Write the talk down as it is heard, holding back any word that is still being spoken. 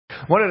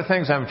One of the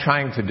things I'm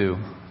trying to do,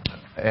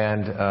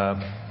 and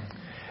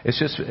it's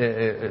just,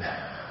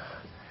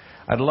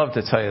 I'd love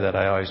to tell you that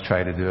I always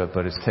try to do it,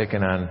 but it's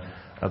taken on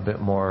a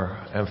bit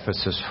more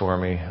emphasis for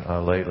me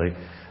lately.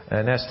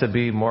 And that's to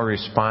be more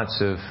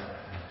responsive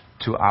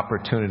to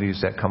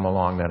opportunities that come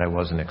along that I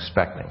wasn't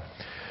expecting.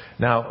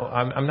 Now,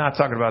 I'm not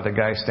talking about the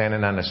guy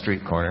standing on the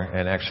street corner,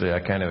 and actually I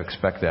kind of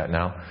expect that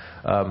now.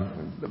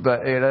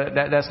 But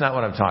that's not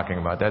what I'm talking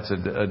about. That's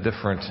a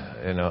different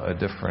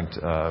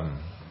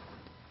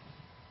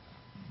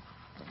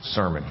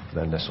sermon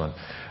than this one.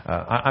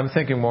 I'm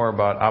thinking more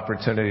about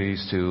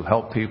opportunities to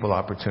help people,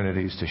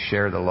 opportunities to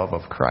share the love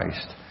of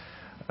Christ.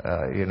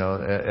 And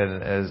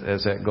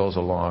as that goes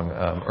along.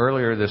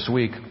 Earlier this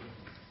week,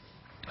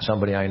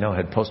 somebody I know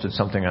had posted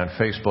something on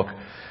Facebook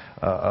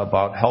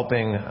about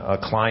helping a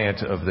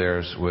client of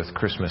theirs with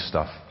Christmas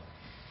stuff.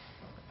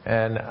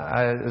 And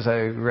as I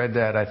read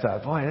that, I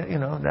thought, boy,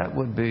 that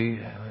would be,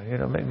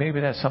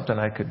 maybe that's something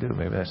I could do.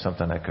 Maybe that's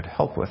something I could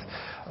help with.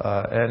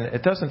 And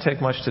it doesn't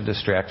take much to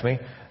distract me.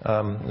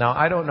 Now,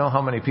 I don't know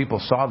how many people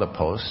saw the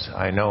post.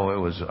 I know it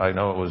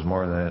was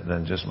more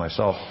than just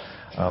myself.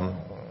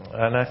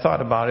 And I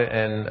thought about it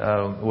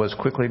and was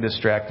quickly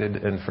distracted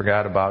and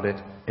forgot about it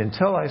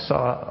until I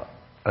saw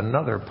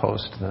another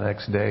post the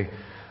next day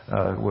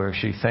where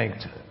she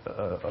thanked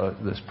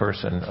this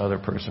other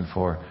person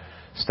for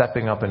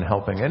stepping up and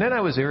helping. And then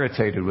I was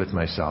irritated with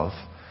myself.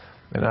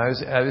 And I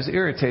was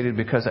irritated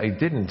because I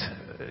didn't,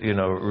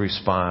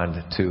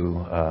 respond to,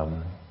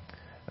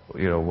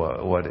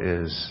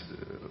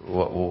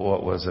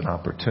 what was an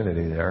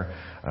opportunity there.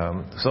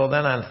 So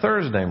then on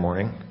Thursday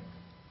morning,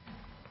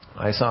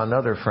 I saw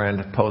another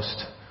friend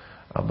post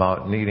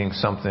about needing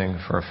something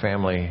for a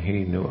family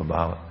he knew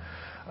about.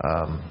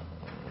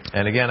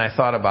 And again, I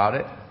thought about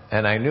it,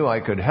 and I knew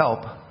I could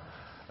help.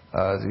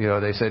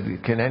 They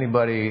said, can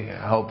anybody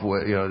help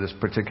with, this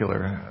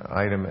particular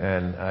item?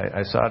 And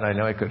I saw it, and I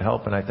know I could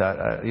help, and I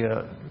thought,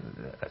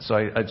 so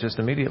I just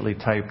immediately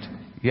typed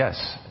yes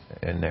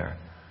in there,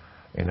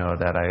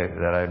 that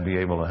I'd be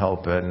able to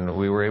help. And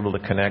we were able to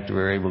connect, we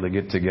were able to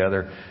get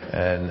together,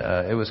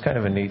 and it was kind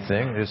of a neat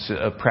thing. It's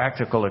a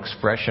practical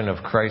expression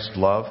of Christ's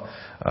love,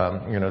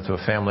 to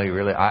a family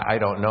really I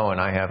don't know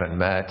and I haven't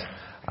met.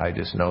 I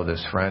just know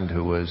this friend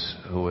who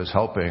was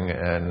helping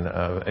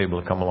and able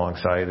to come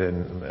alongside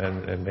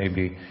and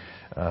maybe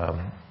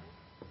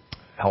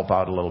help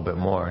out a little bit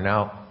more.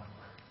 Now,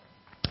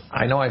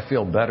 I know I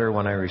feel better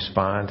when I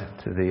respond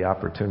to the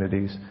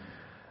opportunities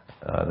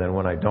than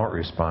when I don't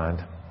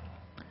respond.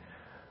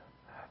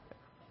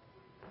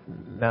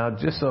 Now,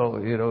 just so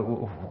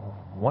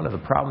one of the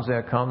problems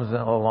that comes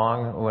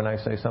along when I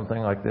say something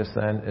like this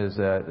then is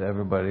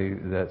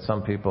that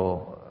some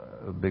people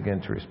begin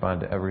to respond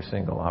to every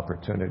single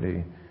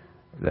opportunity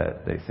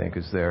that they think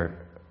is there.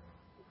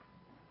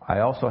 I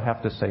also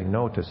have to say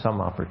no to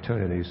some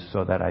opportunities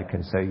so that I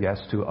can say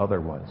yes to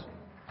other ones.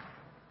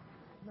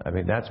 I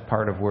mean, that's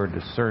part of where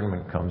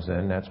discernment comes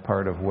in. That's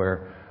part of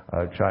where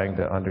trying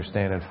to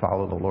understand and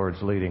follow the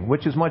Lord's leading,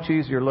 which is much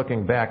easier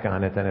looking back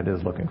on it than it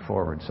is looking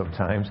forward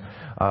sometimes.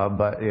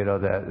 But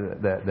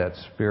that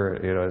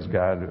spirit, as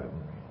God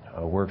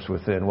works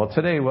within. Well,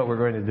 today what we're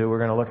going to do, we're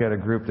going to look at a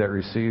group that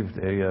received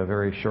a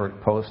very short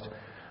post,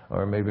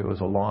 or maybe it was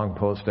a long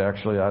post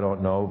actually, I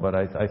don't know, but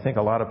I think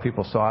a lot of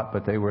people saw it,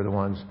 but they were the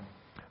ones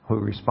who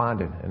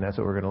responded, and that's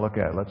what we're going to look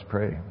at. Let's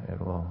pray, and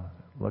we'll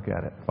look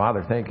at it.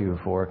 Father, thank you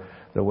for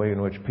the way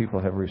in which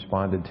people have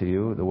responded to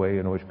you, the way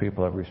in which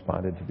people have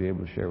responded to be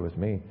able to share with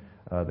me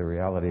the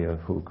reality of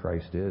who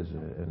Christ is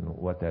and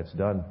what that's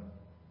done.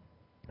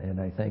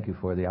 And I thank you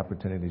for the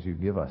opportunities you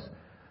give us.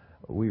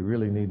 We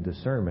really need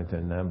discernment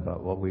in them,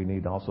 but what we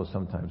need also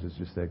sometimes is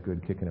just that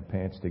good kick in the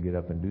pants to get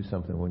up and do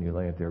something when you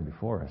lay it there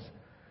before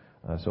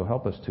us. So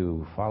help us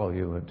to follow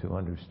you and to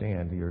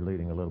understand your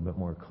leading a little bit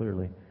more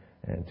clearly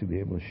and to be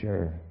able to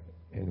share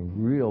in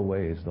real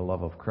ways the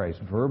love of Christ,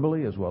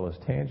 verbally as well as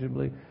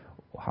tangibly,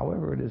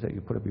 however it is that you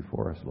put it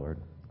before us, Lord.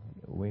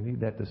 We need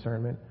that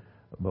discernment,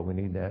 but we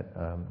need that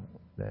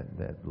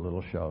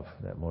little shove,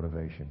 that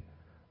motivation.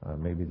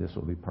 Maybe this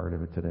will be part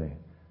of it today.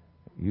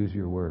 Use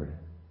your word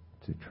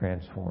to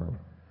transform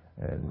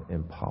and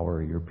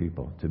empower your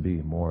people to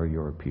be more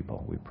your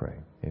people, we pray.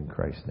 In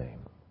Christ's name,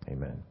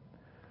 amen.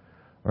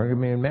 We're going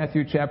to be in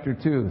Matthew chapter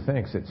 2.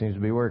 Thanks, it seems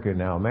to be working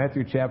now.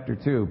 Matthew chapter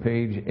 2,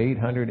 page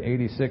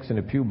 886 in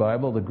the Pew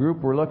Bible. The group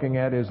we're looking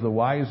at is the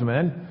wise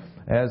men,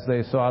 as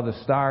they saw the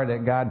star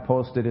that God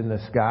posted in the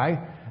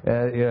sky.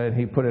 And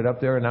he put it up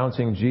there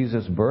announcing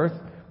Jesus' birth.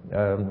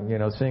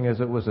 Seeing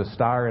as it was a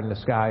star in the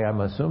sky,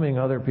 I'm assuming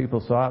other people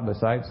saw it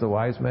besides the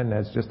wise men.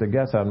 That's just a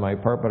guess on my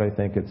part, but I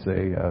think it's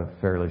a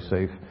fairly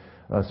safe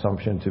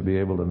assumption to be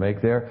able to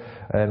make there.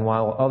 And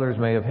while others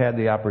may have had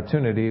the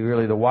opportunity,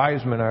 really the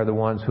wise men are the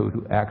ones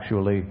who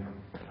actually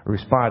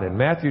responded.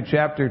 Matthew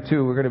chapter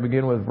 2, we're going to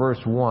begin with verse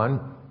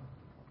 1.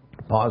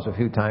 Pause a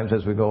few times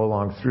as we go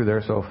along through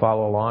there, so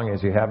follow along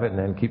as you have it, and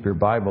then keep your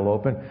Bible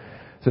open.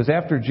 It says,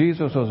 after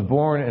Jesus was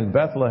born in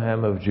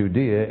Bethlehem of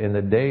Judea in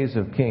the days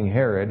of King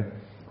Herod,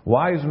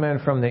 Wise men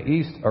from the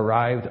east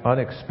arrived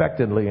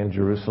unexpectedly in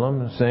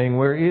Jerusalem, saying,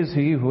 "Where is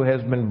he who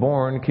has been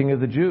born King of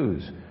the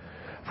Jews?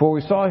 For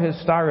we saw his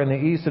star in the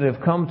east and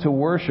have come to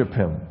worship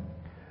him."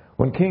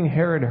 When King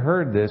Herod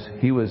heard this,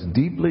 he was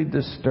deeply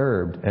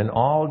disturbed, and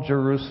all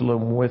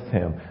Jerusalem with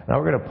him. Now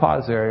we're going to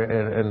pause there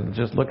and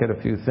just look at a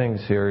few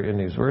things here in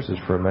these verses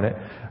for a minute.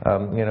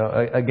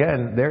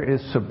 Again, there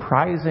is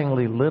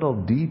surprisingly little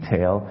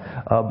detail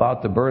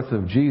about the birth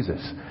of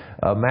Jesus.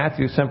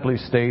 Matthew simply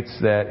states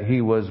that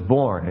he was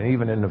born, and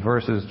even in the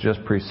verses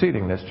just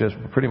preceding this, just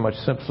pretty much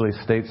simply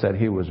states that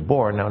he was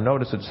born. Now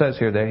notice it says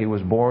here that he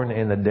was born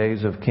in the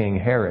days of King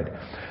Herod.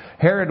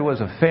 Herod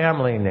was a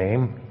family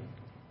name.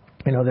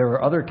 There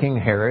were other King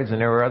Herods,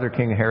 and there were other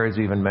King Herods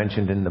even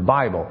mentioned in the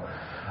Bible.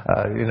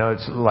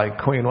 It's like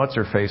Queen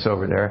What's-Her-Face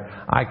over there.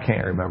 I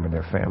can't remember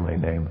their family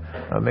name.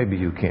 Maybe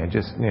you can.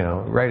 Just,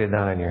 write it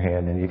down on your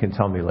hand, and you can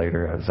tell me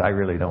later, as I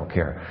really don't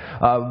care.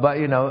 But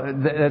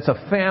it's a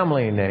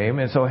family name,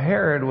 and so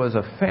Herod was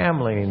a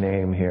family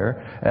name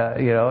here,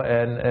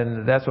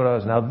 and that's what I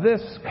was. Now,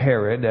 this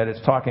Herod that it's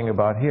talking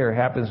about here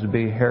happens to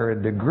be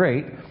Herod the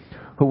Great,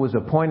 who was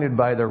appointed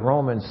by the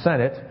Roman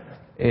Senate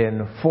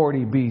in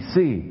 40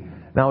 BC.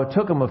 Now, it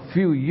took him a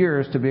few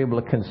years to be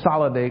able to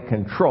consolidate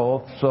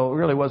control, so it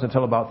really wasn't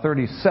until about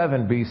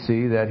 37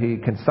 BC that he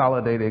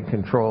consolidated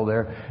control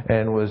there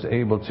and was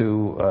able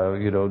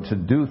to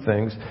do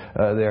things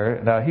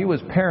there. Now, he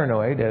was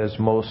paranoid, as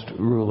most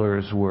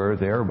rulers were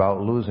there,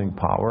 about losing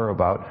power,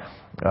 about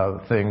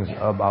things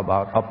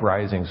about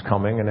uprisings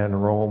coming, and then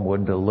Rome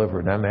would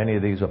deliver them. Any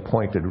of these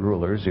appointed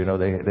rulers,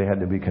 they had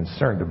to be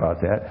concerned about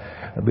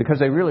that because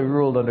they really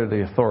ruled under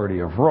the authority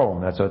of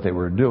Rome. That's what they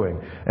were doing.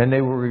 And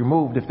they were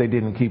removed if they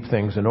didn't keep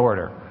things in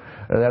order.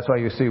 That's why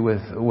you see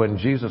when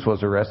Jesus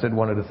was arrested,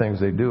 one of the things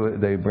they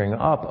bring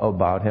up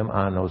about him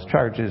on those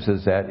charges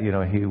is that,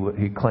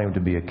 he claimed to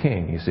be a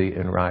king, you see,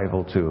 in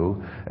rival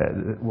to,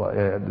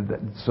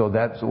 so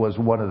that was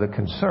one of the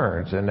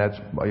concerns, and that's,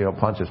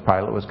 Pontius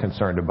Pilate was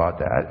concerned about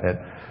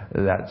that,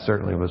 and that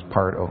certainly was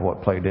part of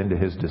what played into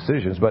his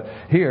decisions. But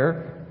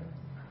here,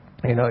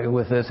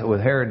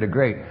 with Herod the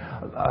Great,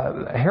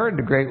 Herod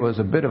the Great was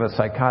a bit of a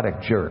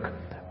psychotic jerk.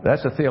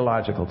 That's a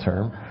theological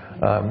term.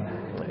 I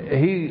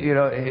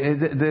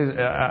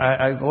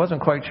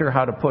wasn't quite sure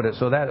how to put it,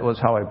 so that was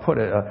how I put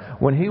it.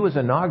 When he was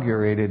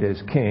inaugurated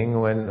as king,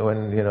 when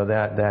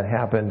that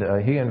happened,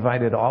 he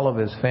invited all of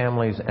his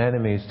family's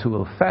enemies to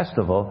a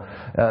festival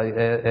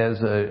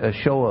as a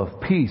show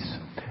of peace.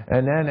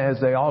 And then, as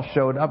they all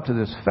showed up to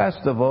this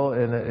festival,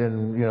 in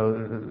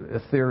a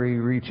theory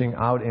reaching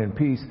out in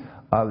peace,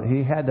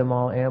 he had them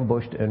all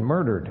ambushed and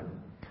murdered.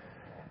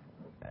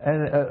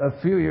 And a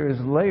few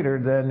years later,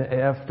 then,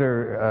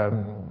 after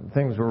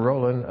things were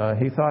rolling,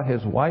 he thought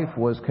his wife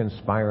was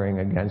conspiring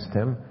against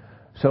him,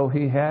 so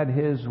he had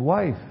his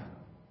wife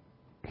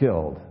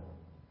killed.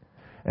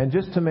 And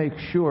just to make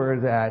sure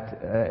that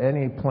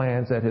any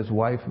plans that his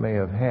wife may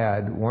have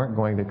had weren't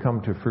going to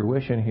come to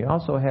fruition, he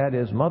also had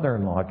his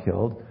mother-in-law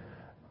killed.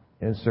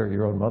 Insert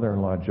your own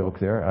mother-in-law joke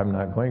there. I'm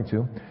not going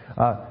to.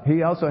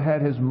 He also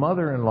had his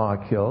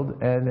mother-in-law killed,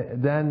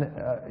 and then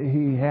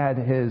he had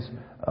his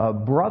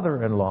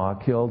brother-in-law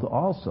killed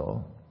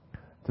also,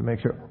 to make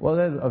sure. Well,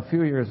 then a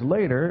few years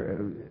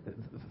later,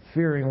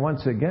 fearing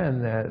once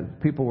again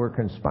that people were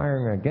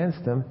conspiring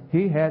against him,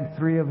 he had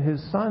 3 of his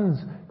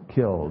sons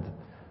killed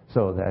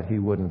so that he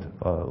wouldn't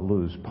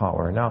lose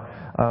power. Now,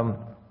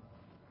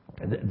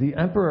 the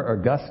Emperor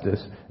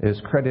Augustus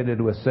is credited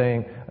with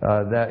saying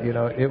that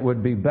it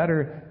would be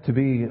better to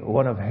be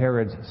one of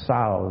Herod's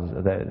sows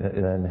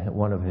than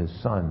one of his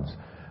sons.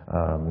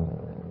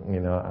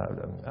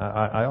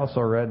 I also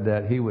read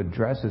that he would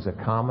dress as a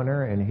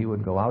commoner and he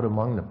would go out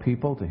among the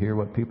people to hear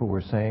what people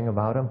were saying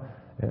about him.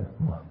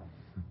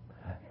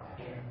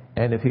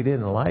 And if he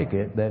didn't like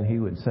it, then he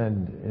would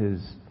send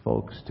his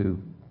folks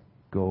to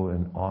go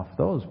and off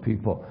those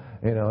people,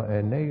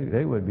 and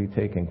they would be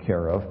taken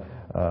care of.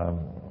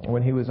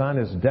 When he was on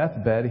his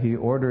deathbed, he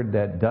ordered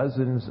that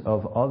dozens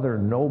of other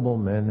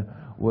noblemen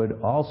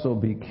would also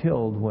be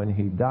killed when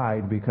he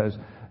died, because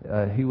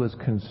he was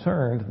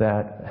concerned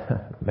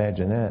that,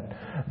 imagine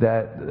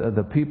that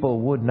the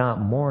people would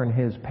not mourn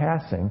his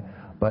passing,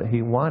 but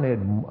he wanted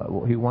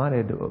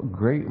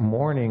great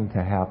mourning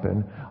to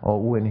happen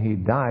when he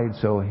died.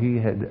 So he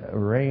had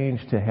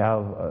arranged to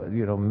have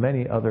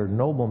many other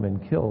noblemen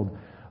killed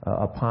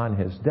upon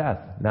his death.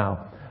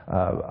 Now,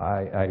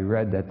 I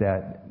read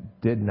that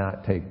did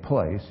not take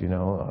place.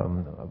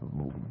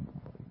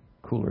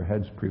 Cooler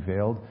heads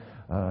prevailed.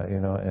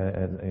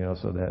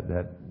 So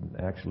that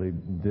actually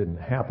didn't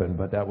happen,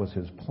 but that was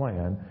his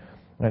plan.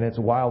 And it's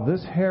while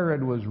this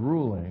Herod was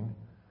ruling,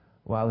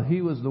 while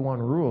he was the one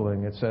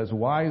ruling, it says,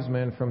 wise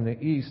men from the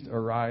east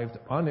arrived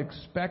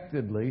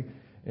unexpectedly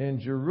in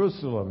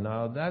Jerusalem.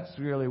 Now, that's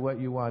really what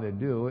you want to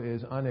do,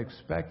 is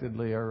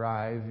unexpectedly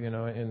arrive,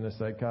 in the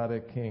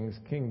psychotic king's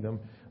kingdom,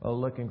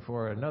 looking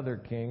for another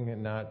king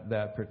and not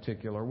that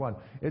particular one.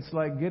 It's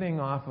like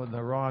getting off on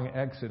the wrong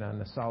exit on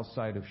the south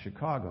side of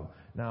Chicago.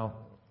 Now,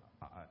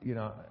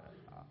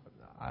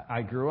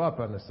 I grew up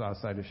on the south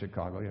side of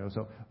Chicago,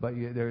 but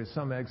there's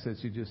some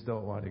exits you just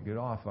don't want to get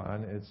off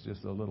on. It's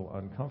just a little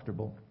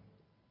uncomfortable.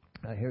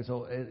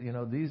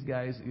 These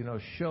guys,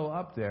 show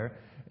up there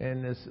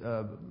in this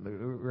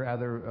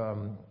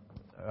rather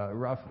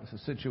rough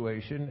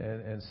situation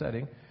and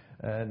setting,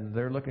 and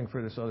they're looking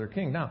for this other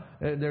king. Now,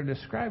 they're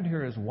described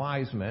here as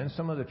wise men.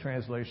 Some of the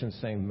translations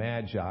say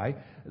magi.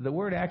 The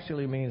word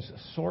actually means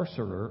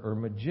sorcerer or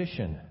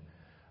magician.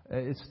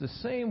 It's the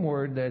same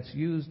word that's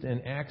used in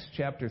Acts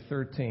chapter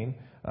 13,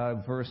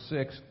 verse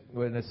 6,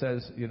 when it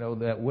says,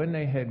 that when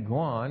they had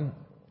gone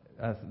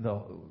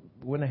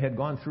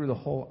through the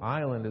whole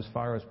island as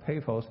far as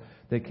Paphos,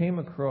 they came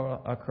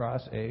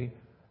across a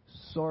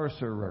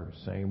sorcerer,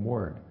 same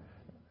word.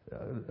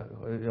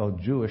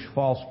 Jewish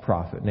false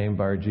prophet named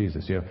Bar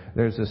Jesus.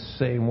 There's the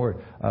same word.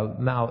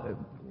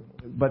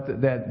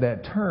 But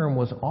that term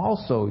was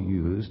also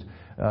used,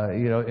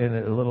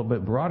 in a little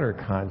bit broader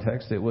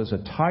context. It was a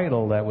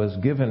title that was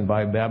given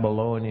by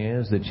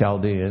Babylonians, the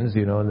Chaldeans,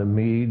 and the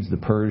Medes, the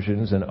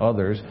Persians, and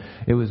others.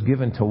 It was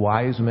given to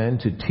wise men,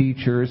 to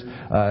teachers,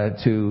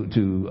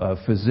 to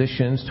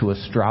physicians, to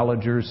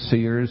astrologers,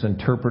 seers,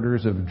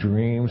 interpreters of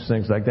dreams,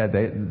 things like that.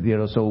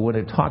 So when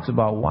it talks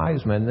about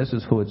wise men, this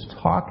is who it's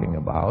talking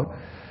about.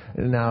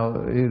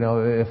 Now,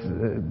 if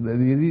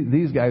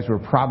these guys were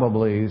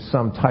probably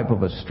some type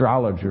of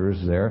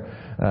astrologers there.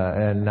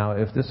 And now,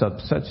 if this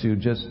upsets you,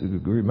 just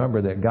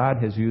remember that God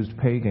has used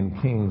pagan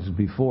kings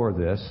before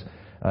this.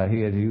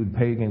 He had used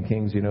pagan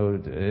kings,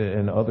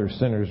 and other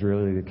sinners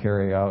really to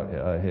carry out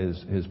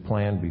his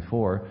plan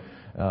before.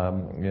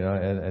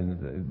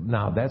 And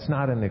now that's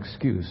not an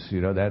excuse.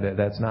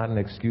 That's not an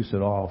excuse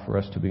at all for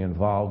us to be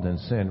involved in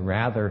sin.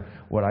 Rather,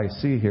 what I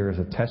see here is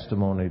a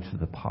testimony to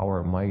the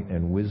power, might,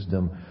 and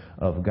wisdom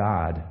of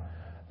God,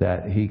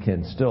 that He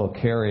can still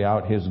carry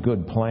out His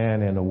good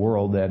plan in a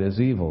world that is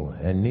evil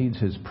and needs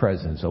His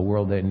presence, a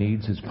world that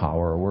needs His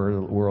power, a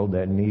world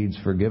that needs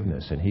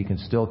forgiveness. And He can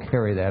still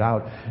carry that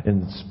out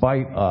in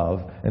spite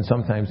of, and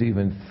sometimes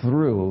even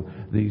through,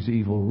 these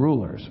evil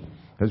rulers.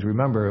 Because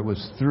remember, it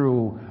was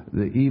through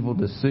the evil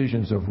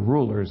decisions of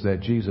rulers that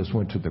Jesus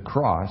went to the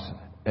cross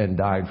and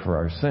died for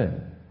our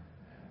sin.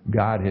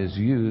 God has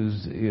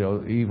used,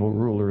 evil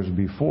rulers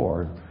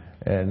before,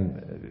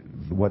 and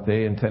what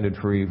they intended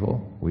for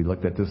evil, we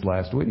looked at this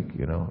last week,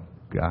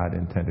 God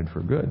intended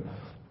for good.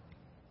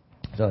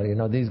 So,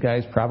 these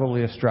guys,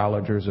 probably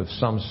astrologers of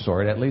some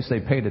sort, at least they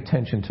paid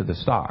attention to the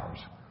stars.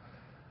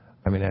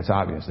 I mean, that's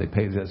obvious.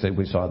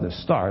 We saw this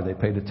star. They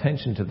paid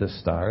attention to the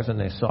stars, and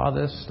they saw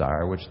this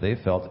star, which they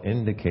felt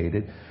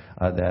indicated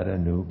that a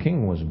new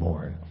king was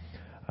born.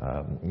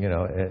 There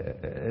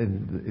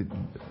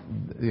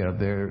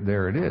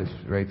it is,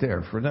 right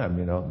there for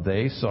them.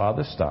 They saw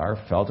the star,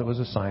 felt it was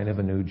a sign of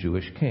a new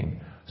Jewish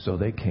king, so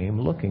they came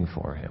looking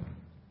for him.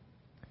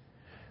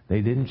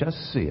 They didn't just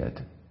see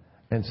it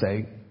and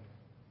say,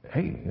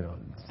 "Hey,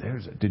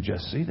 did you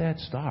see that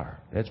star?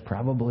 That's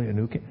probably a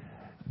new king."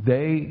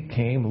 They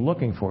came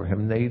looking for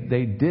him.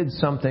 They did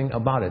something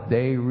about it.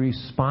 They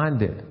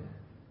responded.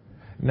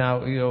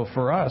 Now,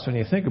 for us, when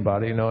you think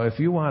about it, if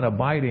you want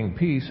abiding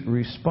peace,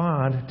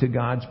 respond to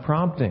God's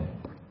prompting.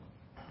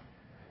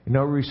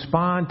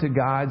 Respond to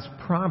God's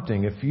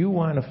prompting. If you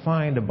want to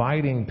find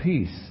abiding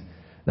peace.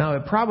 Now,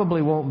 it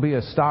probably won't be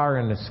a star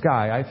in the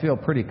sky. I feel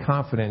pretty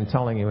confident in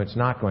telling you it's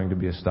not going to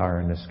be a star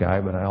in the sky,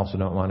 but I also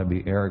don't want to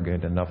be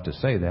arrogant enough to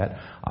say that.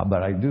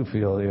 But I do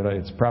feel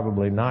it's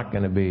probably not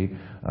going to be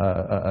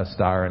a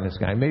star in the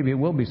sky. Maybe it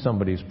will be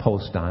somebody's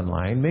post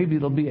online. Maybe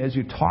it'll be as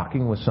you're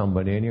talking with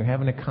somebody and you're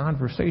having a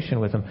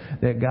conversation with them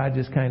that God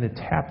just kind of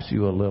taps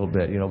you a little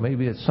bit.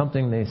 Maybe it's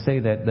something they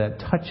say that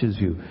touches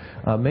you.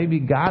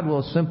 Maybe God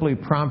will simply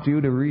prompt you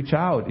to reach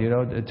out,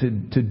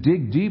 to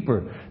dig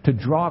deeper, to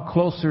draw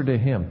closer to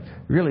Him.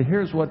 Really,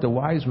 here's what the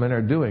wise men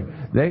are doing.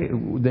 They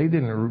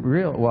didn't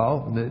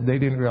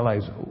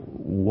realize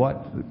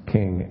what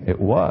king it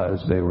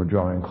was they were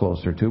drawing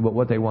closer to, but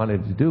what they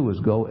wanted to do was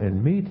go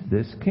and meet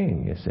this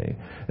king, you see.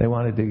 They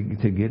wanted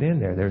to get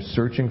in there. They're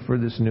searching for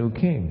this new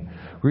king.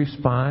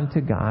 Respond to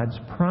God's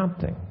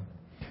prompting.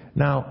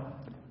 Now,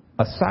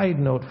 a side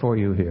note for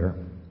you here,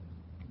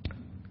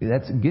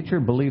 that's get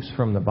your beliefs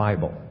from the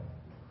Bible.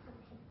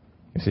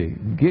 You see,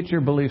 get your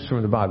beliefs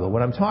from the Bible.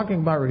 When I'm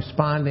talking about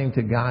responding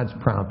to God's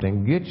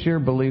prompting, get your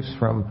beliefs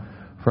from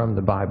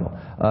the Bible.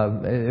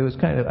 It was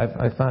kind of,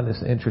 I found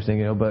this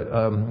interesting, but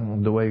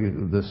the way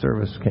the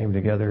service came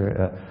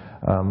together,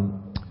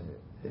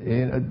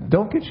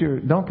 don't get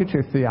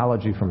your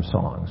theology from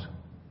songs.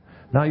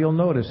 Now you'll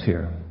notice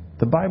here,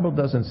 the Bible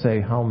doesn't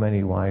say how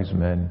many wise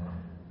men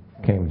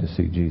came to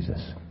see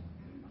Jesus.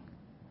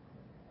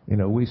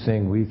 We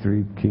sing, "We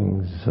Three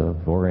Kings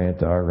of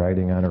Orient are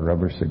riding on a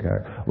rubber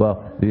cigar."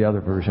 Well, the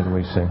other version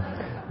we sing.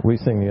 We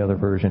sing the other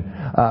version.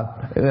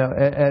 Now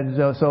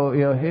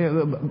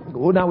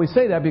we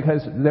say that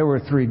because there were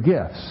 3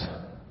 gifts.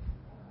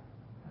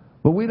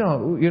 But we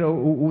don't,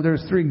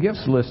 there's 3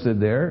 gifts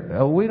listed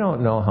there. We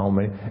don't know how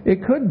many.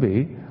 It could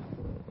be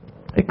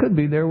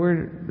there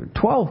were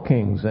 12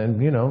 kings and,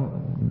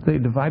 they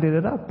divided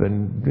it up,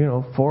 and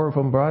 4 of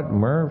them brought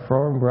myrrh,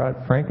 4 of them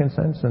brought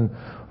frankincense, and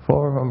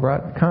 4 of them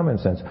brought common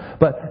sense.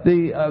 But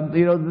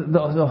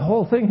the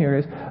whole thing here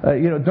is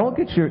don't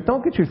get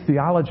your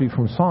theology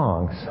from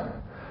songs.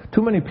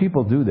 Too many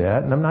people do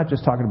that, and I'm not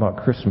just talking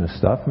about Christmas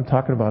stuff. I'm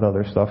talking about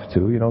other stuff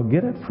too.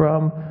 Get it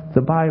from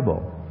the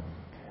Bible.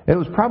 It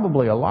was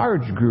probably a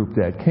large group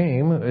that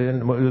came,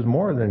 and it was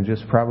more than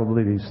just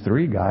probably these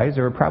 3 guys.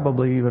 There were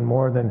probably even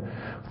more than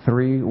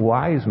 3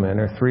 wise men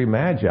or 3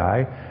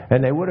 magi,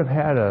 and they would have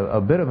had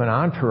a bit of an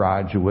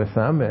entourage with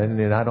them, and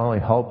not only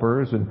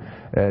helpers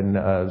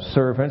and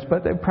servants,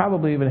 but they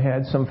probably even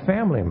had some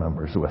family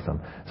members with them.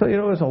 So it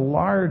was a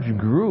large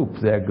group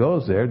that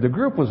goes there. The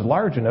group was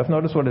large enough.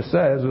 Notice what it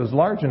says. It was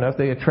large enough.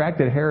 They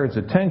attracted Herod's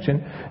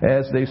attention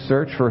as they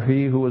searched for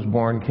he who was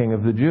born King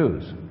of the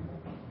Jews.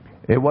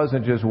 It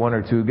wasn't just 1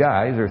 or 2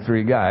 guys or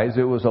 3 guys.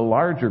 It was a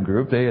larger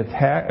group. They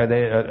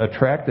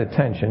attract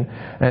attention.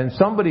 And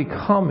somebody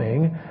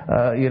coming,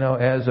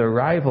 as a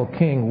rival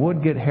king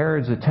would get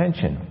Herod's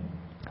attention,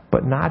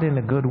 but not in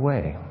a good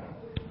way.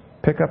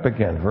 Pick up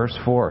again, verse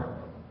 4.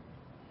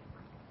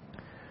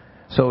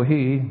 So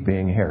he,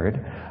 being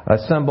Herod,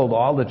 assembled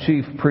all the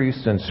chief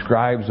priests and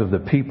scribes of the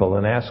people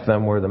and asked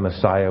them where the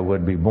Messiah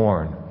would be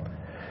born.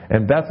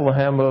 In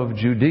Bethlehem of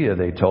Judea,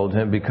 they told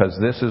him, because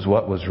this is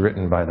what was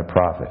written by the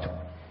prophet.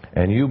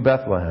 And you,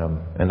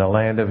 Bethlehem, in the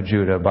land of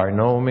Judah, by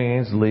no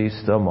means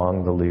least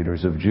among the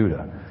leaders of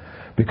Judah,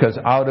 because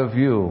out of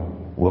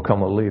you will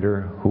come a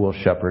leader who will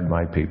shepherd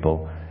my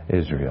people,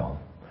 Israel.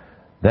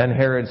 Then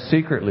Herod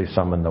secretly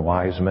summoned the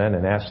wise men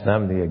and asked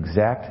them the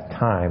exact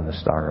time the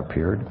star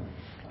appeared.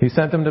 He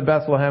sent them to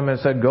Bethlehem and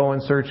said, go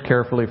and search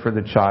carefully for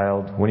the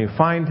child. When you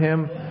find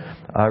him,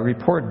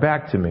 report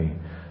back to me,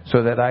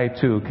 so that I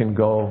too can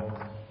go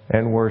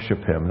and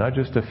worship him. Now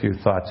just a few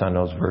thoughts on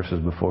those verses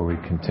before we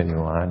continue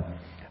on.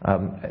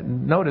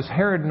 Notice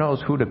Herod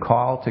knows who to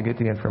call to get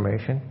the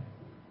information.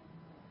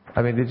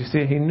 Did you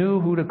see? He knew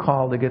who to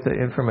call to get the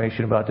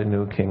information about the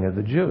new king of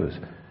the Jews.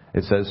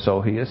 It says,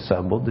 so he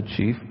assembled the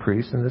chief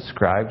priests and the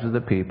scribes of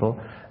the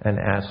people and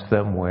asked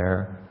them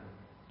where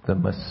the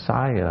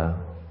Messiah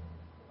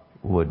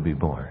would be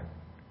born.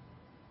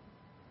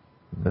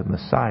 The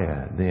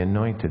Messiah, the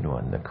anointed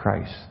one, the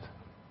Christ.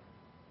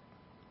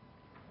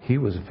 He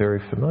was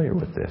very familiar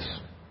with this.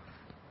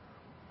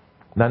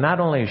 Now, not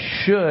only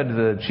should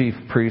the chief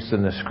priests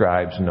and the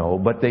scribes know,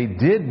 but they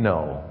did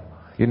know.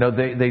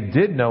 They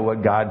did know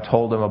what God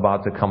told them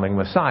about the coming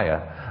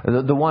Messiah.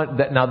 The one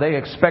that now they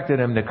expected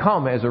him to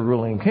come as a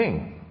ruling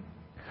king.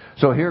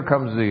 So here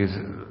comes these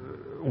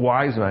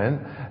wise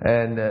men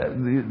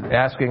and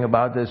asking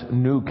about this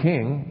new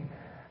king.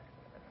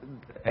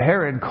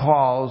 Herod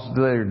calls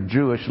the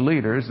Jewish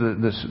leaders,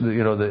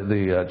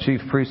 the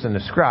chief priests and the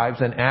scribes,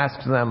 and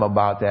asks them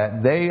about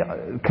that. They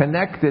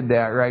connected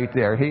that right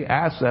there. He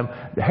asked them.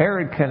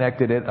 Herod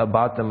connected it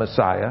about the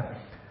Messiah.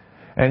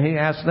 And he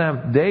asked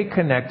them. They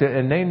connected,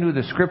 and they knew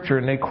the scripture,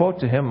 and they quote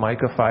to him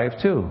Micah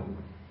 5:2.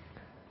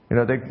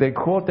 They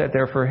quote that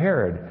there for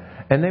Herod.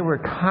 And they were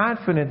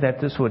confident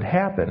that this would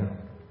happen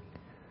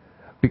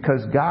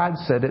because God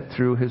said it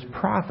through his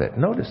prophet.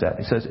 Notice that.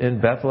 He says, in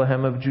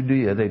Bethlehem of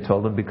Judea, they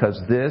told him,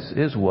 because this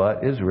is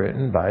what is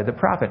written by the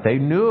prophet. They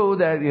knew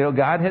that,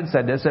 God had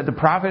said this, that the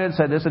prophet had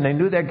said this, and they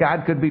knew that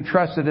God could be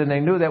trusted, and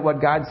they knew that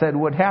what God said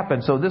would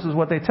happen. So this is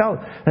what they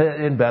tell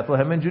in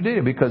Bethlehem and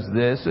Judea, because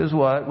this is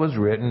what was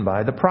written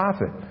by the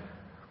prophet.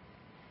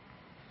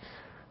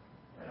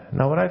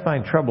 Now, what I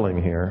find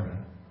troubling here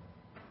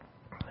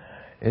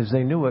is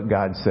they knew what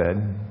God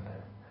said,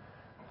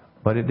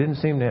 but it didn't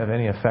seem to have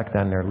any effect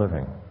on their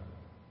living.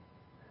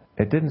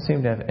 It didn't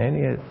seem to have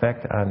any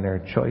effect on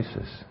their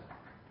choices.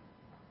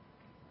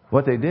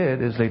 What they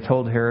did is they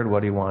told Herod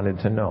what he wanted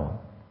to know.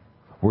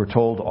 We're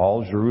told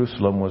all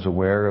Jerusalem was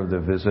aware of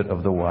the visit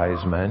of the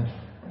wise men.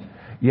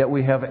 Yet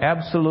we have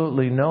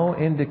absolutely no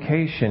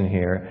indication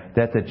here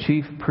that the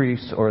chief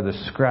priests or the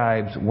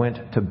scribes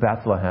went to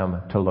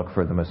Bethlehem to look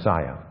for the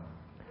Messiah.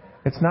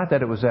 It's not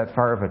that it was that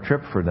far of a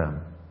trip for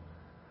them.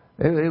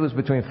 It was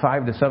between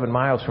 5 to 7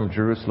 miles from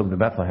Jerusalem to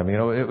Bethlehem.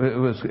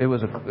 It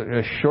was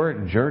a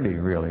short journey,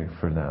 really,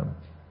 for them.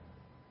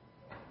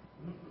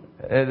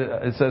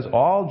 It says,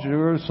 all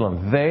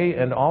Jerusalem, they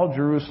and all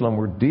Jerusalem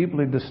were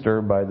deeply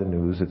disturbed by the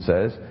news, it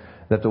says,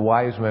 that the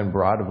wise men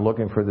brought of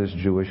looking for this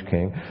Jewish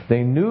king.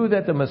 They knew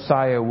that the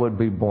Messiah would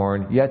be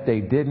born, yet they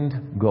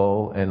didn't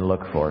go and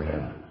look for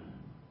him.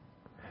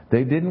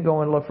 They didn't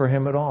go and look for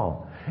him at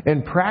all.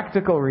 In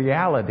practical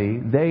reality,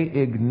 they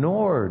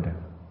ignored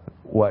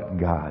what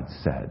God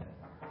said.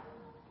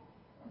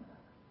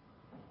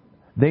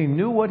 They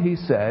knew what he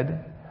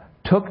said,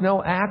 took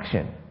no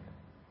action.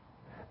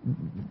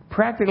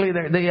 Practically,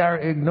 they are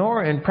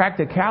ignoring, in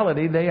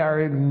practicality, they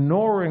are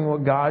ignoring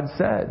what God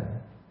said.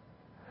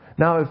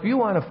 Now, if you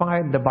want to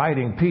find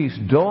abiding peace,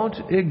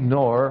 don't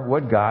ignore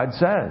what God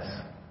says.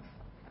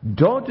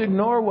 Don't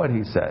ignore what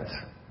he says.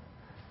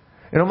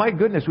 My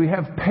goodness, we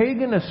have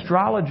pagan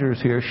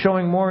astrologers here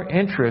showing more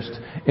interest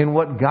in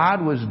what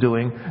God was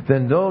doing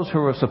than those who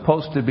were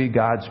supposed to be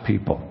God's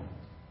people.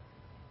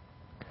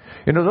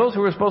 You know, those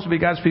who were supposed to be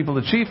God's people,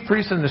 the chief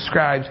priests and the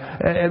scribes,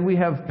 and we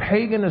have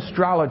pagan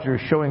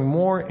astrologers showing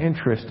more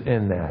interest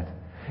in that.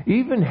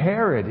 Even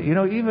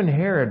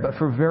Herod, but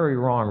for very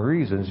wrong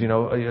reasons,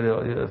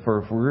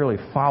 for really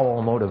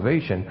foul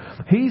motivation,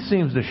 he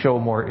seems to show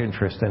more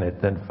interest in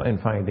it than in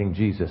finding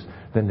Jesus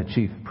than the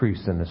chief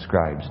priests and the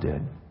scribes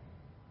did.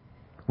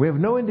 We have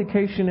no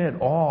indication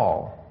at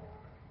all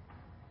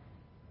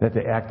that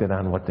they acted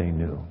on what they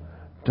knew.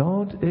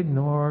 Don't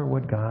ignore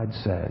what God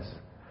says.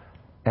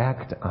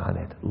 Act on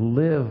it.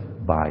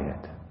 Live by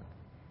it.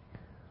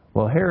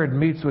 Well, Herod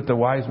meets with the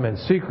wise men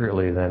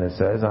secretly, then it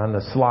says, on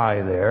the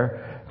sly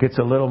there. Gets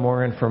a little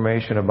more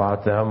information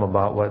about them,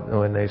 about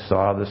when they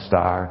saw the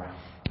star.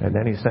 And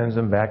then he sends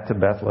them back to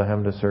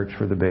Bethlehem to search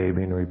for the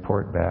baby and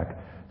report back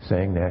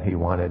saying that he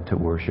wanted to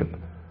worship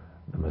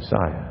the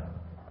Messiah.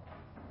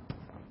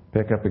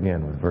 Pick up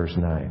again with verse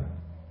 9.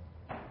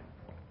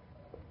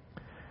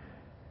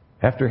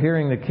 After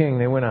hearing the king,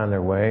 they went on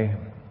their way,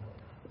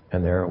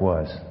 and there it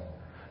was,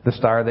 the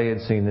star they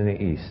had seen in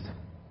the east.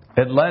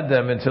 It led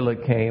them until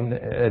it came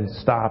and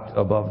stopped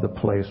above the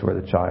place where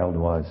the child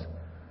was.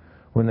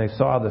 When they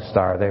saw the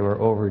star, they were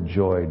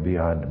overjoyed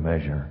beyond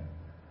measure.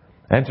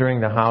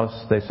 Entering the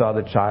house, they saw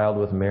the child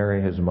with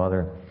Mary, his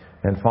mother,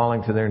 and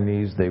falling to their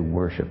knees, they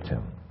worshipped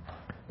him.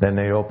 Then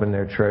they opened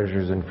their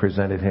treasures and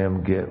presented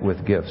him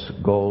with gifts,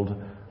 gold,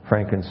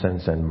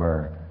 frankincense, and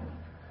myrrh.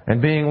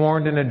 And being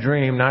warned in a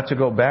dream not to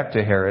go back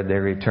to Herod, they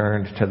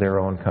returned to their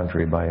own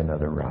country by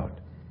another route.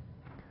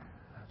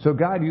 So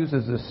God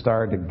uses this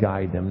star to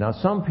guide them. Now,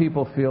 some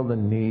people feel the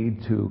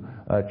need to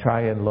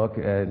try and look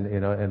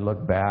and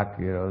look back.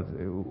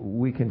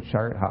 We can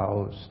chart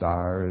how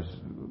stars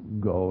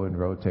go and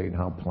rotate, and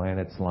how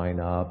planets line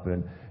up,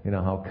 and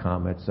how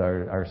comets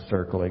are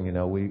circling.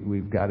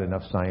 We've got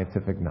enough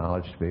scientific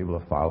knowledge to be able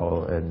to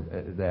follow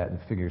that and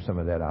figure some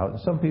of that out. And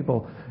some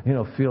people,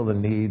 feel the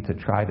need to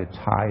try to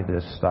tie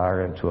this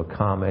star into a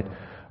comet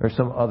or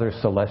some other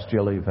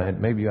celestial event.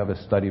 Maybe you have a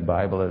study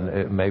Bible,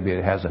 and maybe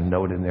it has a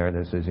note in there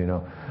that says,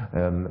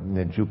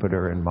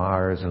 Jupiter and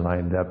Mars and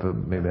lined up.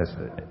 Maybe that's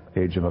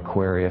the age of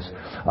Aquarius,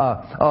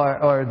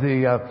 or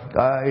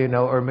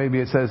maybe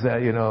it says that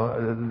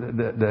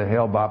the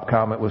Hale-Bopp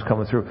comet was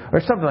coming through,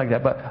 or something like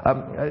that. But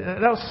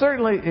now,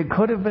 certainly, it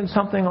could have been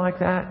something like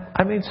that.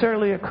 I mean,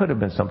 certainly, it could have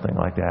been something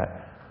like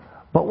that.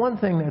 But one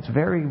thing that's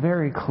very,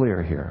 very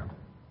clear here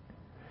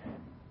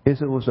is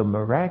it was a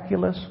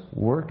miraculous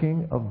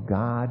working of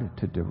God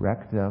to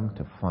direct them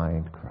to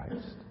find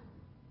Christ.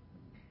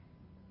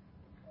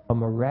 A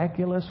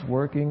miraculous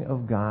working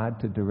of God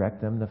to direct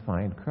them to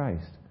find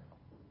Christ.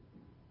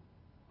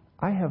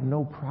 I have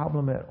no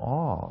problem at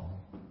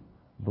all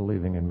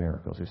believing in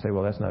miracles. You say,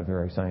 well, that's not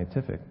very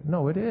scientific.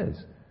 No, it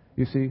is.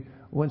 You see,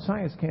 when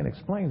science can't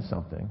explain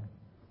something,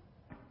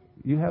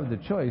 you have the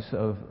choice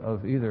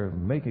of either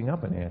making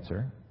up an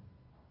answer,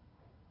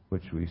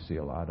 which we see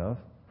a lot of,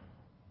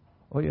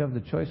 or you have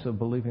the choice of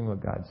believing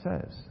what God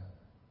says.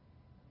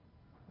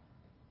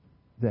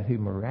 That He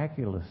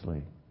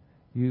miraculously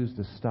used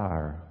a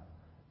star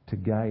to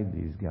guide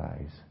these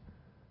guys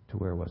to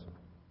where it was.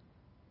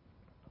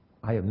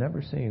 I have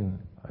never seen,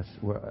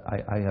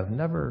 I have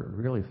never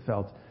really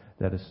felt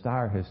that a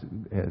star has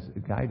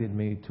guided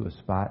me to a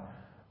spot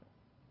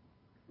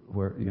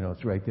where,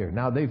 it's right there.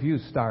 Now, they've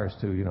used stars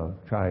to,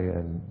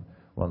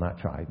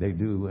 they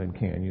do and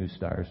can use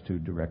stars to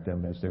direct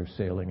them as they're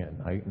sailing at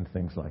night and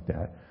things like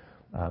that.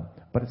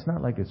 But it's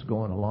not like it's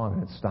going along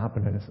and it's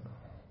stopping and it's,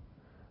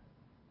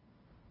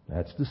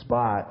 that's the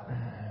spot,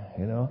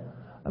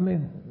 I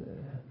mean,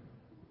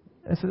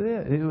 that's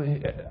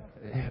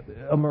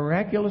a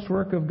miraculous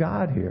work of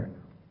God here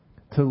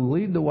to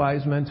lead the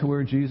wise men to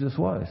where Jesus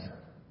was.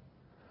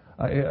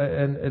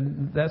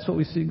 And that's what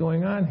we see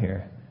going on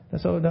here.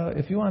 And so now,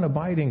 if you want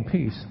abiding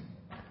peace,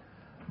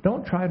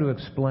 don't try to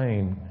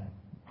explain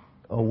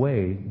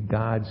away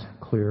God's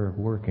clear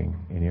working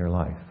in your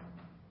life.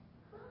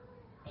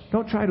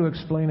 Don't try to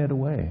explain it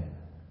away.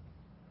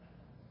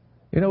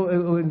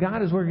 When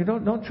God is working,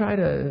 don't try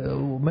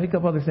to make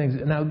up other things.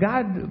 Now,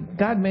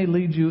 God may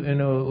lead you in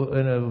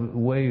a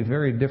way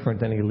very different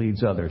than He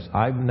leads others.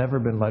 I've never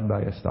been led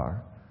by a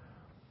star.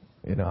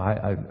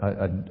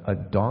 A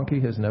donkey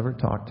has never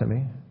talked to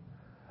me.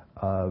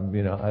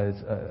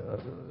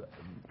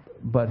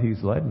 But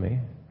He's led me.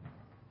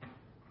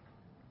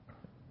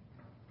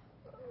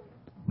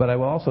 But I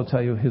will also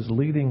tell you, His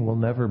leading will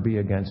never be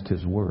against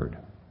His word.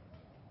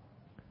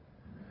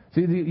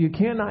 See, you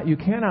cannot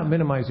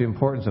minimize the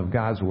importance of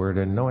God's Word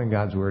and knowing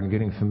God's Word and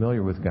getting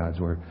familiar with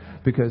God's Word,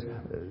 because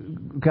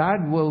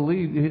God will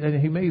lead,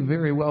 and He may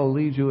very well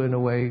lead you in a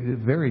way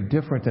very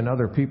different than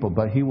other people,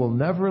 but He will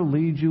never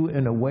lead you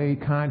in a way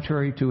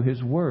contrary to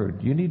His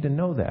Word. You need to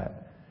know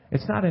that.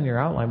 It's not in your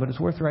outline, but it's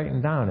worth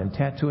writing down and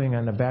tattooing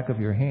on the back of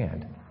your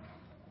hand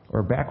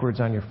or backwards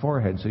on your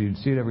forehead so you'd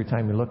see it every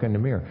time you look in the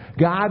mirror.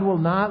 God will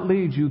not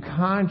lead you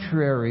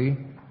contrary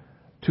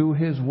to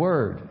His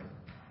Word.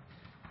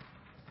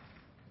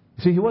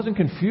 See, he wasn't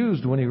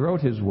confused when he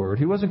wrote his word.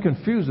 He wasn't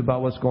confused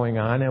about what's going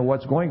on and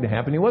what's going to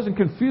happen. He wasn't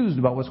confused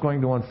about what's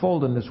going to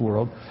unfold in this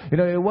world.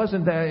 It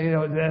wasn't that,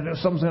 that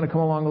something's going to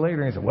come along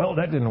later and he said, well,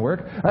 that didn't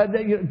work.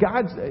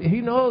 He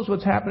knows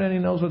what's happening. He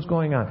knows what's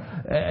going on.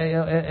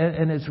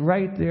 And it's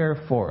right there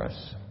for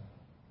us.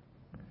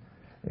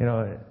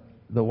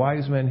 The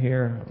wise men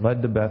here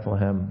led to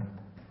Bethlehem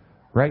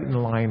right in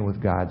line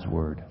with God's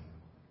word.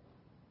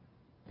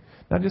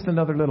 Now, just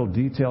another little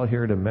detail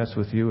here to mess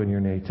with you and your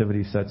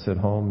nativity sets at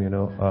home.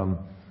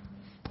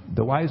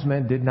 The wise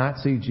men did not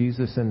see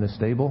Jesus in the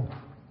stable.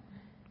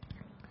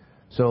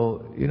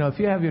 So, if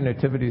you have your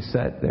nativity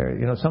set there,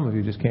 some of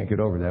you just can't get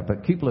over that,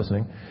 but keep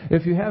listening.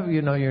 If you have,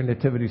 your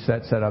nativity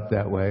set up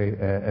that way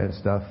and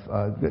stuff,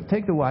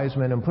 take the wise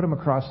men and put them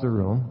across the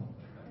room.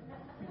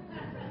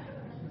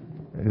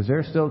 Because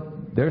they're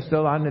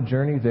still on the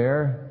journey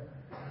there.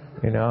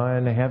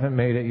 And they haven't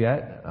made it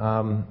yet.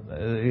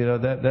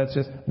 That's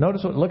just...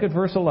 Look at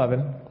verse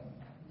 11.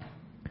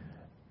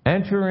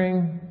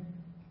 Entering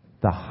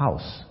the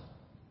house.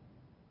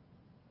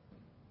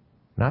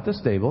 Not the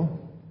stable.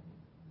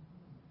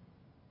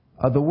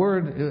 That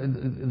word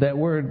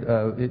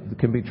it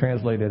can be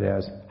translated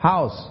as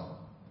house.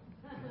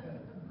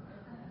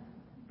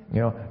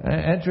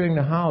 Entering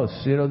the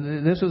house.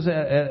 This was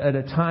at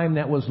a time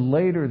that was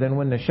later than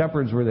when the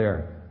shepherds were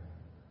there.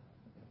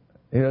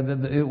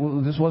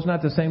 This was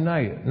not the same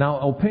night. Now,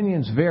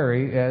 opinions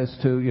vary as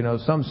to,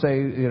 some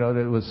say, that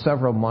it was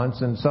several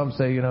months, and some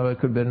say, it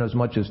could have been as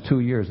much as 2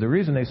 years. The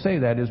reason they say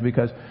that is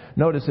because,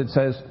 notice it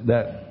says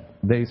that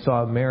they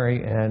saw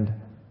Mary and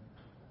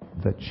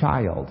the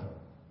child.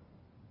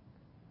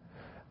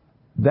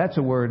 That's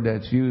a word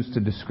that's used to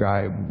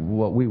describe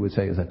what we would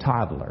say is a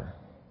toddler.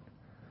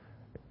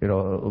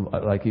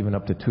 Like even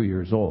up to 2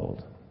 years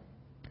old.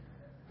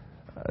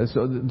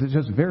 So it's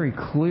just very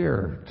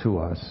clear to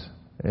us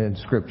in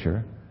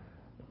Scripture,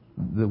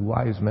 the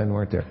wise men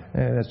weren't there,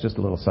 and that's just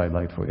a little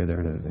sidelight for you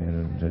there.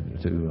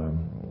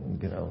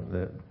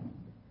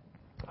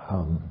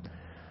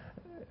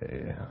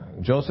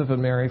 Joseph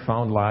and Mary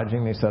found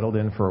lodging. They settled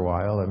in for a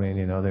while.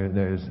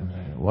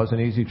 It wasn't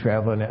easy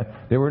traveling.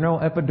 There were no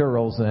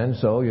epidurals then,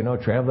 so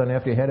traveling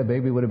after you had a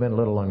baby would have been a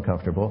little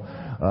uncomfortable.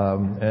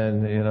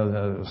 And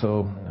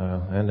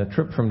the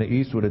trip from the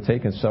east would have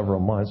taken several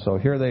months. So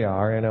here they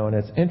are, and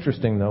it's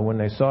interesting though when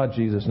they saw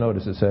Jesus.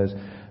 Notice it says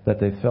that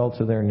they fell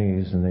to their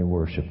knees and they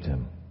worshipped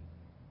him.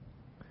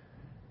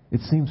 It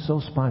seems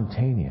so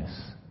spontaneous,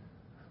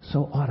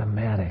 so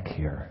automatic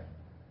here.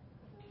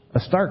 A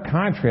stark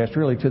contrast,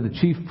 really, to the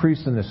chief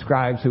priests and the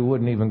scribes who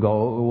wouldn't even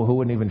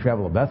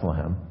travel to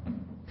Bethlehem.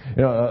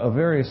 A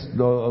very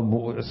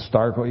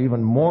stark, or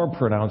even more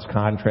pronounced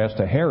contrast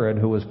to Herod,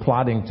 who was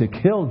plotting to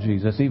kill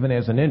Jesus even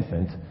as an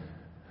infant.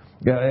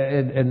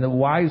 And the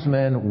wise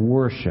men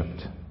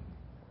worshipped.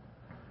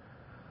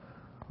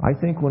 I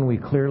think when we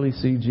clearly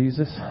see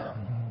Jesus,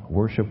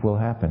 worship will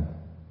happen.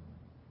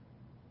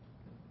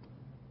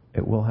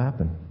 It will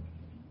happen.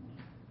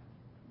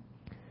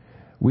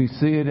 We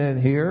see it in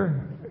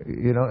here,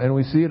 and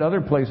we see it other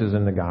places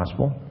in the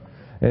gospel.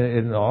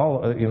 In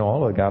all of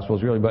the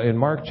gospels really. But in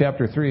Mark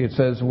chapter 3 it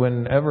says,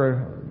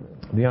 whenever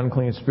the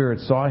unclean spirit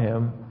saw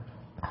him,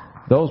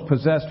 those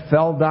possessed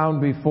fell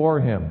down before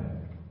him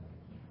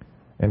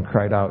and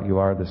cried out, "You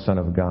are the Son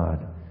of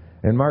God."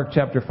 In Mark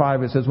chapter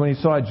 5 it says, when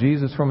he saw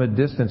Jesus from a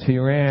distance, he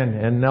ran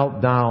and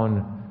knelt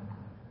down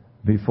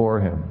before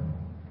him.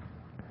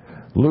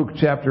 Luke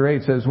chapter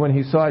 8 says, when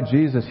he saw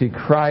Jesus, he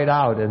cried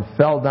out and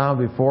fell down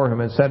before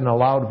him and said in a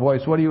loud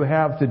voice, "What do you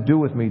have to do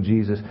with me,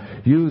 Jesus,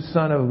 you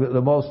Son of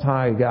the Most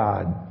High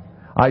God?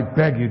 I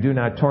beg you, do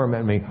not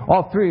torment me."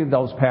 All three of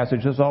those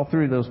passages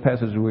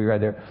we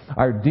read there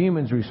are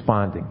demons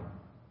responding.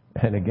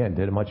 And again,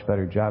 did a much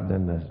better job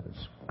than the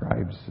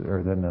scribes,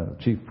 or than the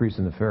chief priests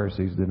and the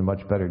Pharisees did a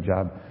much better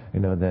job,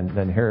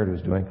 than Herod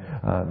was doing.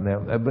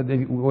 But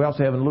we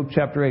also have in Luke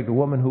chapter 8, the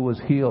woman who was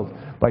healed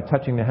by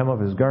touching the hem of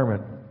his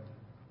garment.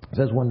 It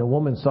says, when the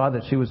woman saw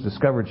that she was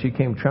discovered, she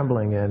came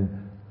trembling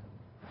and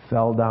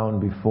fell down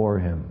before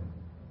him.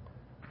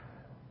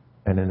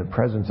 And in the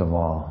presence of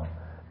all,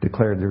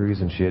 declared the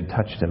reason she had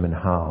touched him and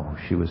how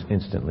she was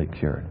instantly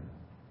cured.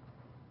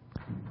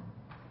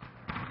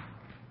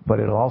 But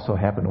it'll also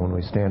happen when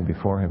we stand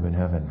before him in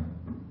heaven.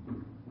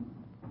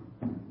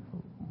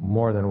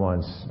 More than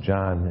once,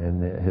 John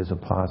and his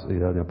apostle,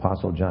 the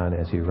apostle John,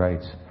 as he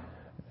writes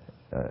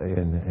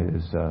in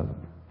his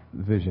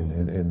vision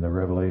in the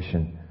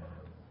Revelation,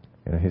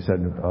 he said,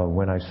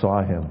 when I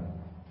saw him,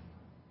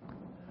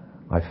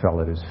 I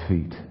fell at his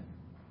feet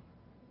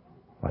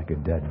like a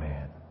dead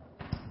man.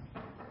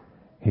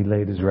 He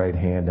laid his right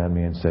hand on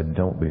me and said,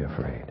 "Don't be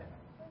afraid.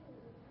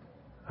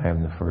 I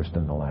am the first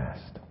and the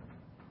last."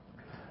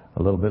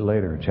 A little bit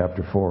later,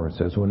 chapter 4, it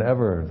says,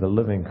 whenever the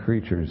living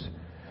creatures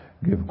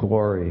give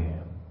glory,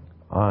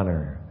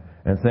 honor,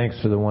 and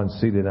thanks to the one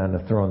seated on the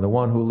throne, the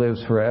one who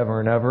lives forever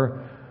and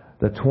ever,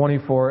 the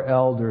 24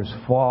 elders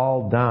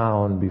fall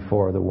down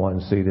before the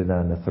one seated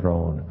on the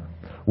throne.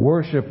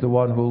 Worship the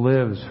one who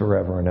lives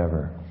forever and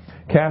ever.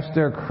 Cast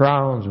their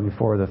crowns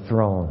before the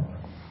throne.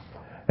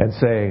 and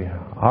say,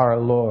 "Our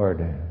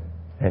Lord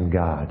and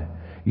God,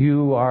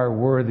 you are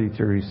worthy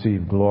to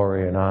receive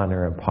glory and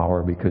honor and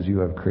power because you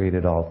have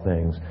created all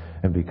things,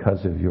 and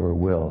because of your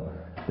will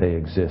they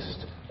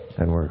exist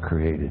and were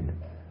created."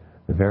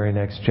 The very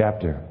next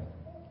chapter.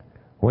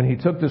 When he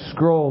took the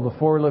scroll, the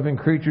 4 living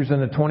creatures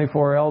and the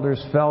 24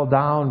 elders fell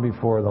down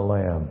before the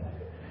Lamb.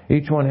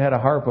 Each one had a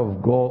harp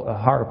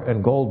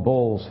and gold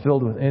bowls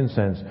filled with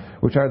incense,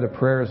 which are the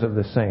prayers of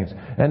the saints.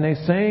 And they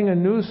sang a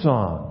new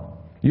song.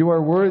 "You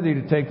are worthy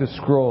to take the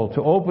scroll,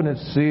 to open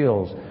its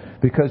seals,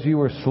 because you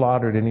were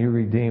slaughtered and you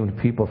redeemed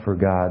people for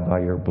God by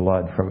your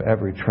blood from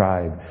every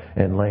tribe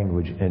and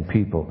language and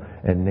people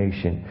and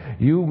nation.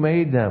 You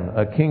made them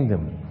a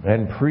kingdom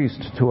and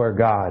priests to our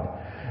God,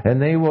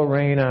 and they will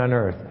reign on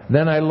earth."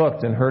 Then I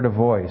looked and heard a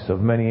voice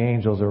of many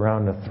angels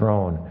around the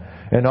throne,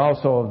 and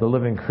also of the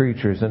living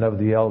creatures and of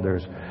the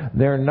elders.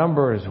 Their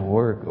numbers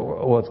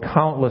was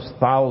countless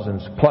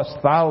thousands, plus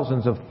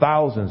thousands of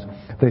thousands.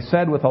 They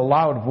said with a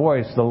loud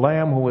voice, "The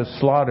Lamb who was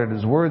slaughtered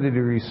is worthy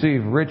to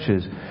receive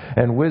riches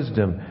and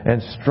wisdom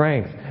and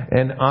strength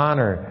and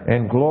honor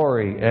and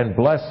glory and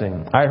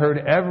blessing." I heard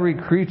every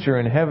creature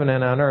in heaven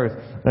and on earth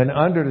and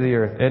under the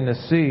earth and the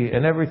sea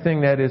and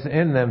everything that is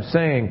in them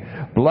saying,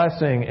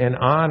 "Blessing and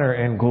honor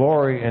and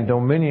glory and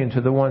dominion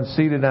to the one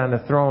seated on the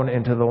throne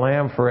and to the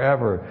Lamb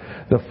forever."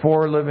 The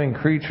 4 living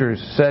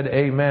creatures said,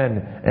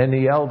 "Amen," and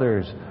the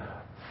elders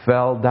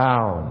fell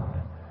down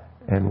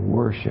and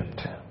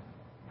worshipped.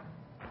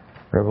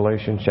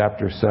 Revelation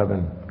chapter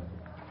 7.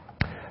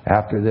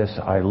 After this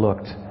I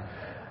looked,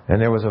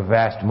 and there was a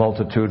vast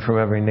multitude from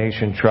every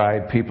nation,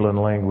 tribe, people, and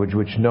language,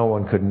 which no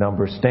one could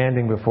number,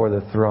 standing before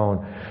the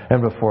throne and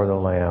before the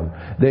Lamb.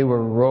 They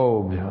were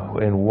robed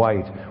in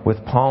white,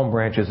 with palm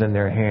branches in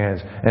their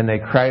hands, and they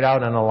cried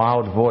out in a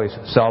loud voice,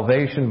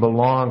 "Salvation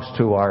belongs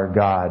to our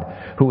God,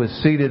 who is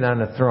seated on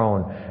the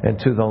throne, and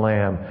to the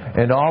Lamb."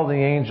 And all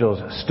the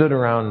angels stood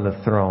around the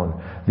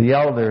throne, the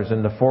elders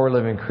and the 4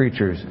 living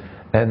creatures,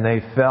 and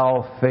they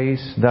fell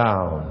face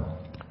down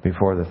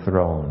before the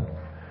throne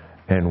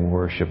and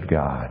worshipped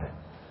God,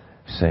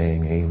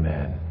 saying,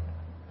 "Amen.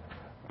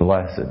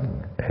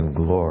 Blessing and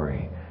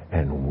glory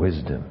and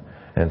wisdom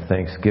and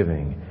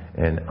thanksgiving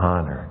and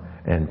honor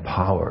and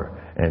power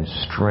and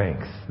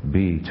strength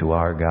be to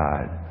our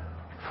God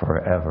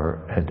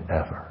forever and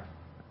ever.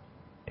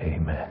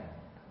 Amen."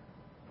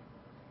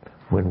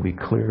 When we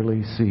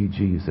clearly see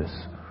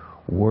Jesus,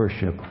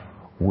 worship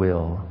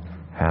will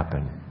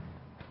happen.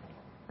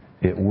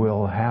 It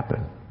will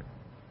happen.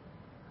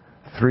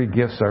 3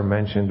 gifts are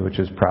mentioned, which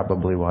is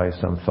probably why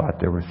some thought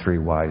there were 3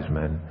 wise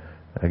men.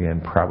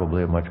 Again,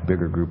 probably a much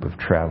bigger group of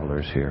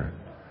travelers here.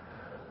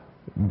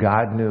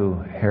 God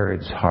knew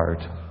Herod's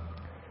heart.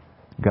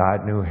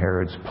 God knew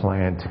Herod's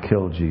plan to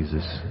kill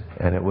Jesus,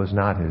 and it was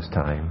not his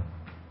time.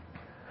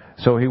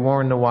 So he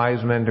warned the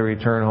wise men to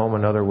return home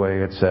another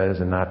way, it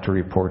says, and not to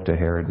report to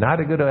Herod. Not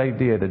a good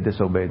idea to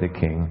disobey the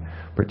king,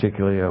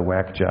 particularly a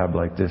whack job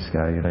like this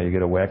guy. You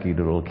get a wacky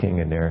little king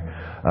in there.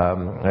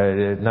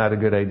 Not a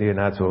good idea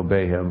not to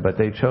obey him, but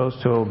they chose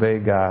to obey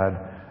God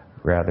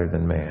rather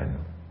than man.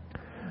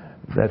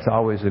 That's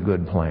always a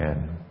good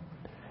plan.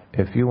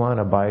 If you want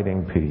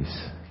abiding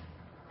peace,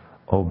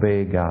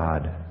 obey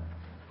God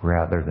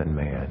rather than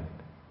man.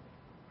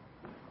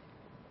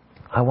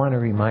 I want to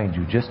remind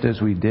you, just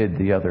as we did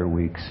the other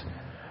weeks,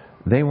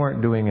 they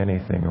weren't doing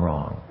anything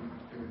wrong.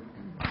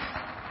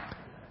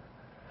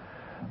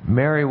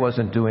 Mary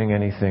wasn't doing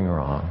anything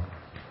wrong,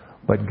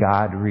 but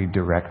God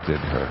redirected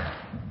her.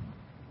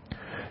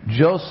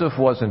 Joseph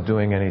wasn't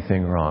doing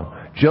anything wrong.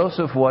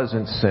 Joseph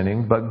wasn't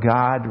sinning, but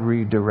God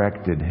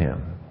redirected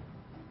him.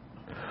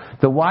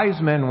 The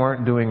wise men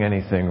weren't doing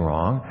anything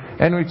wrong,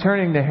 and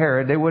returning to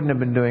Herod, they wouldn't have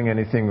been doing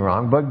anything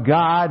wrong, but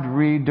God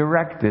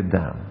redirected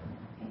them.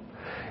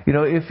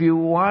 If you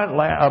want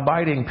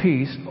abiding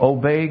peace,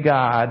 obey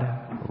God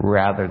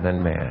rather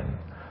than man.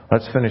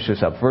 Let's finish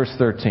this up. Verse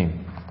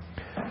 13.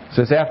 It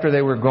says, "After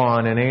they were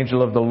gone, an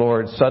angel of the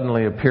Lord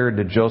suddenly appeared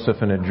to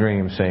Joseph in a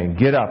dream, saying,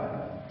 'Get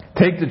up,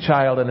 take the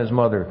child and his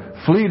mother,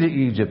 flee to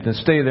Egypt, and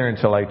stay there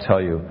until I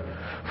tell you.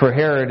 For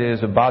Herod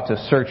is about to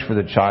search for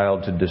the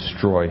child to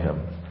destroy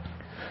him.'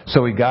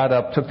 So he got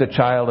up, took the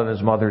child and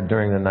his mother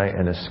during the night,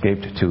 and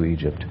escaped to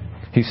Egypt.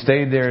 He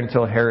stayed there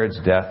until Herod's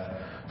death,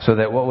 so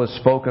that what was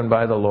spoken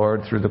by the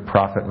Lord through the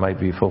prophet might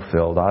be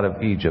fulfilled. 'Out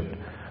of Egypt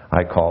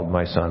I called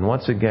my son.'"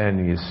 Once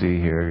again, you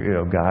see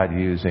here, God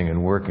using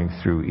and working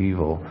through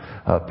evil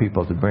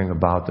people to bring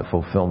about the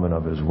fulfillment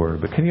of His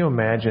word. But can you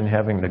imagine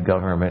having the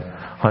government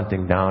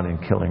hunting down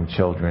and killing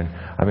children?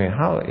 I mean,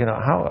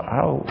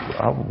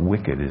 how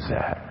wicked is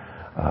that?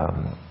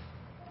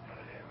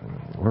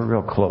 We're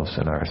real close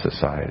in our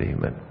society,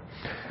 but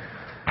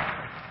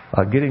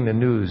getting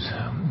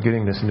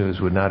this news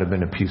would not have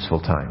been a peaceful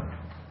time.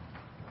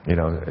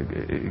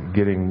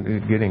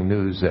 Getting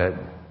news that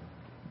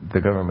the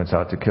government's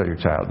out to kill your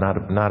child,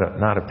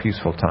 not a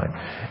peaceful time.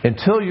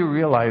 Until you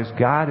realize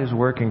God is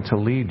working to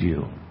lead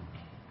you.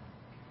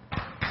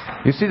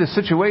 You see, the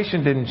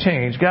situation didn't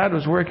change. God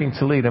was working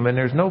to lead him, and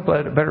there's no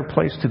better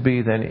place to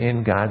be than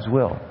in God's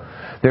will.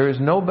 There is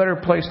no better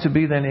place to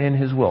be than in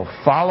His will.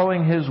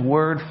 Following His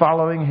Word,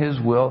 following His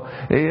will.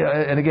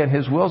 And again,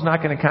 His will is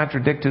not going to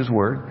contradict His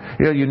Word.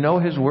 You know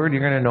His Word,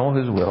 you're going to know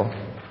His will.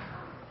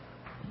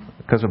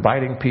 Because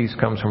abiding peace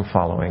comes from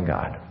following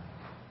God.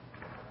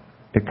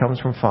 It comes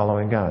from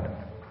following God.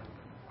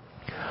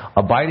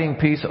 Abiding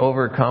peace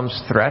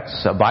overcomes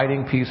threats.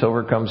 Abiding peace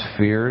overcomes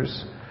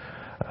fears.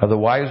 The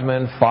wise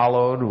men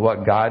followed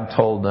what God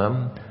told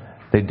them.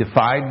 They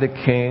defied the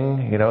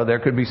king. There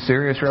could be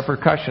serious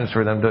repercussions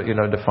for them,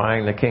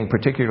 defying the king,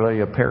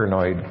 particularly a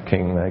paranoid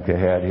king like they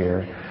had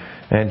here.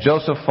 And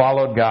Joseph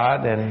followed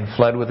God and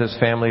fled with his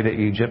family to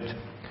Egypt.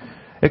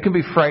 It can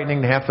be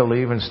frightening to have to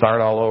leave and start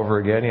all over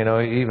again,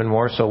 even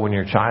more so when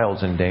your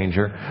child's in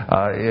danger.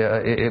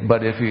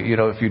 But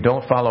if you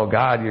don't follow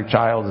God, your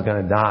child is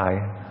going to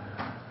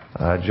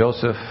die.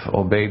 Joseph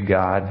obeyed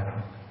God,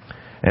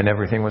 and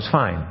everything was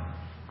fine.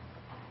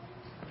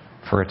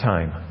 For a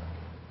time.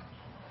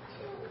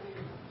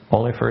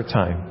 Only for a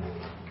time.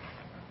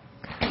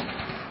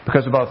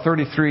 Because about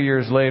 33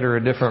 years later,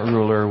 a different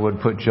ruler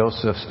would put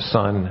Joseph's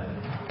son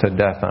to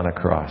death on a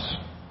cross.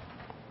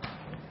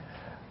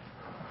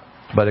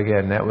 But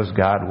again, that was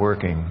God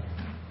working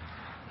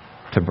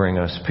to bring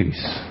us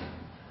peace.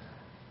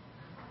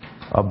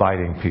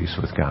 Abiding peace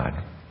with God.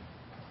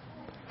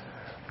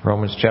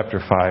 Romans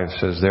chapter 5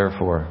 says,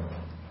 therefore,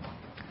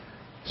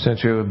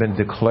 since you have been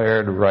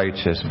declared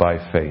righteous by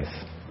faith,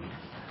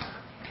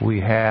 we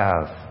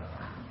have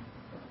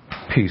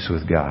peace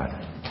with God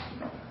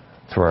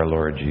through our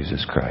Lord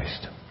Jesus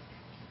Christ.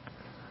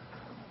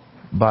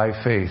 By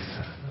faith,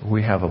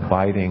 we have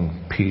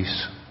abiding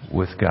peace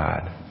with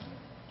God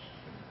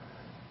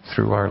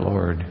through our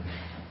Lord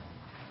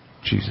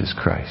Jesus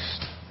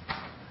Christ,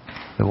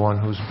 the one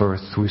whose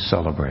birth we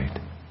celebrate,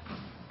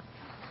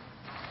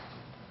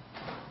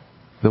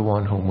 the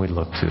one whom we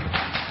look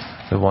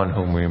to, the one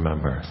whom we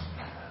remember,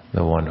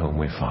 the one whom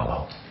we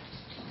follow.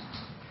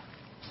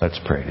 Let's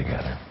pray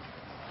together.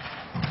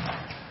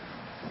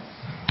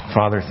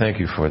 Father, thank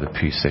you for the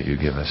peace that you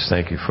give us.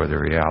 Thank you for the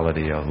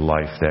reality of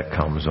life that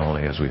comes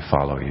only as we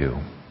follow you.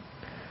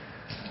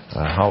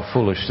 How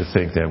foolish to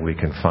think that we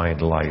can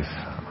find life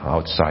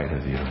outside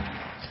of you.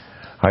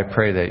 I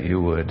pray that you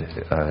would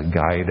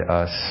guide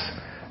us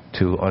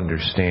to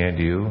understand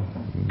you,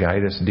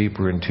 guide us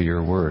deeper into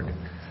your word.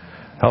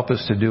 Help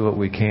us to do what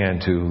we can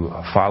to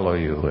follow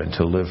you and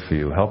to live for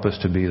you. Help us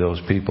to be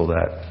those people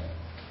that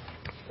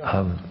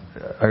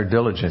are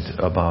diligent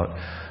about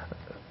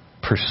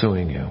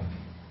pursuing you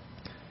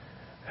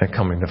and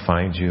coming to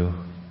find you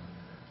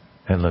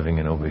and living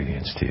in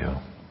obedience to you.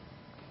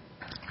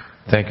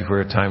 Thank you for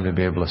a time to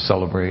be able to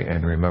celebrate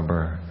and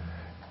remember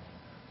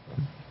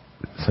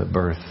the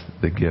birth,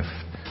 the gift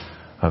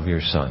of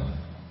your Son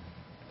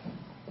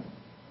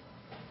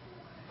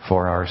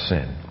for our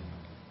sin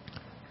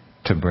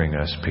to bring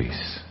us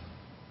peace.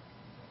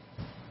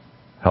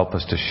 Help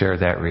us to share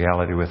that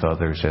reality with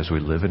others as we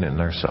live it in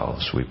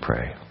ourselves, we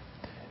pray.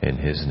 In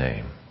His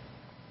name,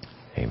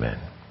 amen.